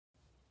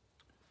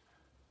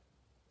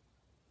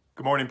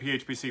Good morning,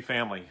 PHBC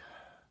family.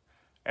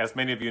 As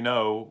many of you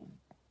know,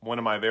 one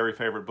of my very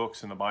favorite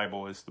books in the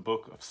Bible is the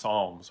book of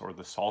Psalms, or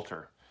the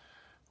Psalter.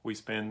 We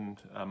spend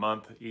a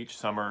month each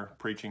summer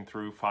preaching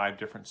through 5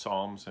 different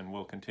Psalms, and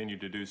we'll continue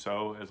to do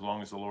so as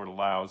long as the Lord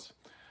allows.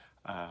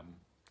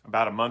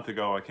 About a month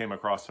ago, I came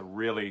across a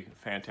really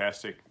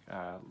fantastic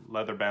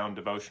leather-bound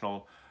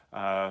devotional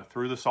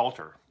through the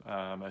Psalter,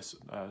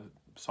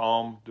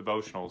 Psalm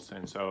devotionals,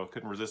 and so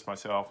couldn't resist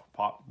myself,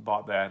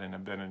 bought that, and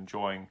have been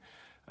enjoying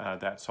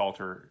that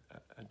Psalter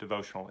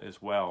devotional as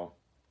well.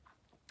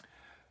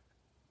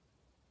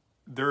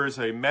 There is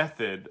a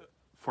method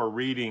for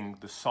reading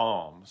the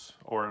Psalms,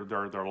 or there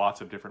are lots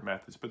of different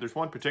methods, but there's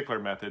one particular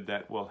method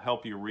that will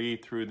help you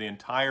read through the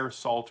entire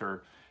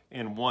Psalter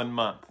in 1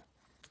 month.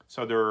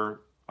 So there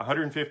are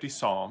 150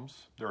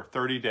 Psalms, there are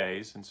 30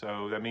 days, and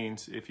so that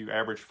means if you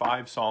average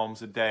 5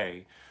 Psalms a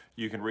day,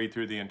 you can read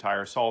through the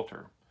entire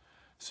Psalter.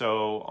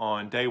 So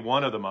on day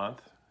 1 of the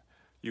month,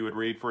 you would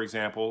read, for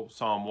example,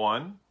 Psalm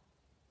 1,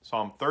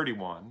 Psalm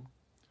 31,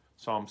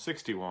 Psalm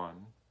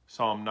 61,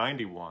 Psalm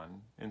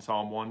 91, and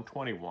Psalm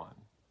 121.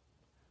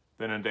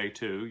 Then on day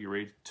 2, you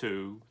read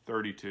 2,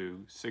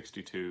 32,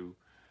 62,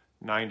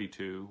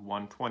 92,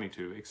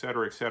 122,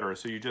 etc., etc.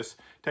 So you just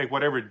take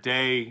whatever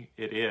day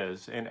it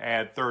is and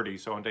add 30.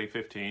 So on day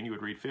 15, you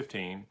would read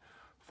 15,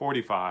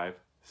 45,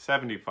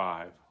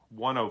 75,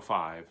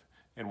 105,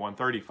 and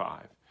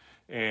 135.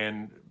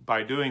 And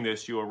by doing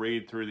this, you will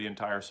read through the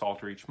entire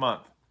Psalter each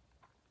month.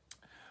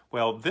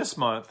 Well, this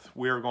month,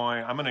 I'm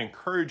going to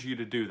encourage you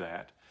to do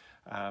that,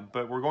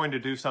 but we're going to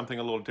do something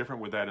a little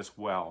different with that as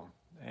well.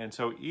 And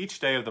so each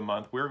day of the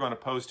month, we're going to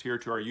post here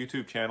to our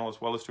YouTube channel as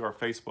well as to our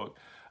Facebook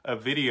a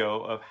video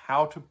of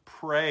how to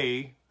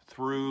pray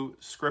through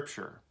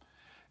Scripture.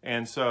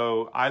 And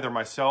so either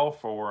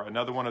myself or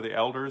another one of the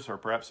elders or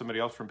perhaps somebody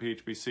else from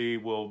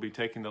PHBC will be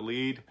taking the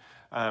lead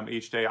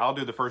each day. I'll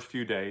do the first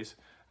few days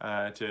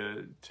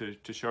to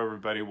show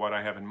everybody what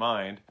I have in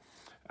mind.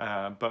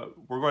 But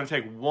we're going to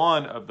take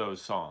one of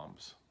those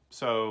Psalms.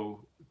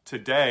 So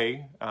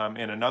today,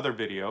 in another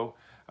video,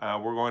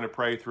 we're going to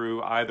pray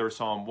through either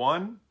Psalm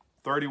 1,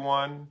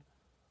 31,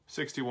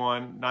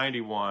 61,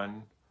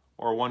 91,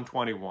 or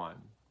 121.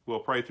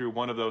 We'll pray through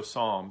one of those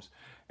Psalms.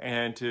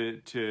 And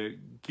to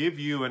give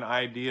you an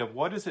idea of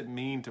what does it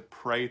mean to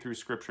pray through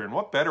Scripture, and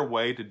what better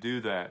way to do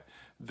that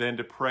than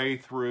to pray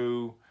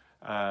through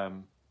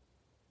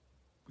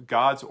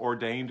God's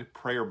ordained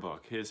prayer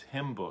book, his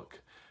hymn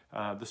book,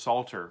 the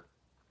Psalter.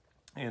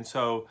 And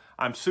so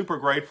I'm super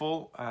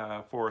grateful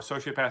for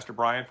Associate Pastor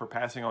Brian for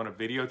passing on a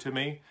video to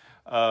me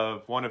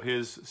of one of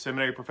his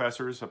seminary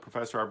professors, a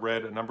professor I've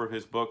read a number of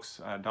his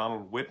books,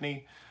 Donald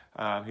Whitney.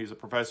 He's a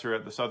professor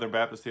at the Southern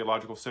Baptist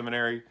Theological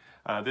Seminary.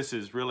 This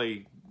is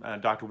really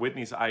Dr.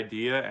 Whitney's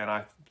idea, and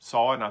I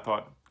saw it and I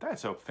thought,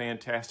 that's a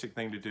fantastic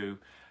thing to do.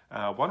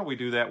 Why don't we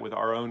do that with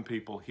our own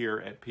people here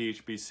at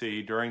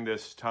PHBC during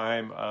this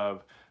time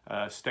of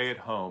stay at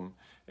home?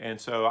 And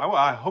so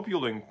I hope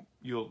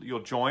you'll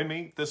join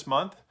me this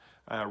month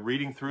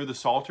reading through the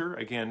Psalter.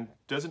 Again,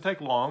 doesn't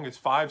take long. It's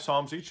 5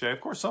 Psalms each day. Of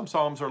course, some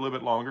Psalms are a little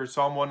bit longer.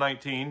 Psalm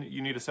 119,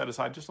 you need to set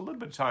aside just a little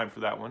bit of time for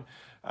that one.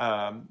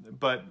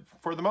 But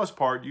for the most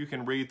part, you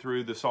can read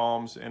through the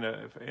Psalms in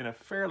a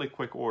fairly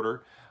quick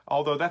order,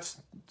 although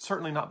that's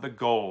certainly not the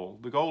goal.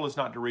 The goal is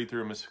not to read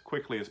through them as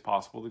quickly as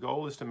possible. The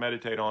goal is to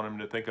meditate on them,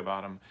 to think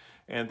about them.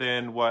 And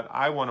then what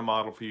I want to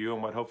model for you,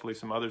 and what hopefully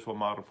some others will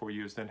model for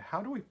you, is then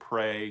how do we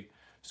pray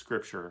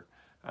Scripture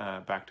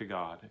back to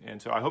God?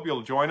 And so I hope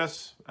you'll join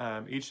us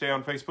each day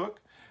on Facebook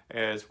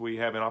as we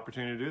have an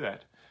opportunity to do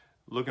that.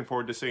 Looking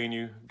forward to seeing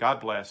you.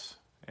 God bless,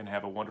 and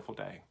have a wonderful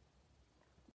day.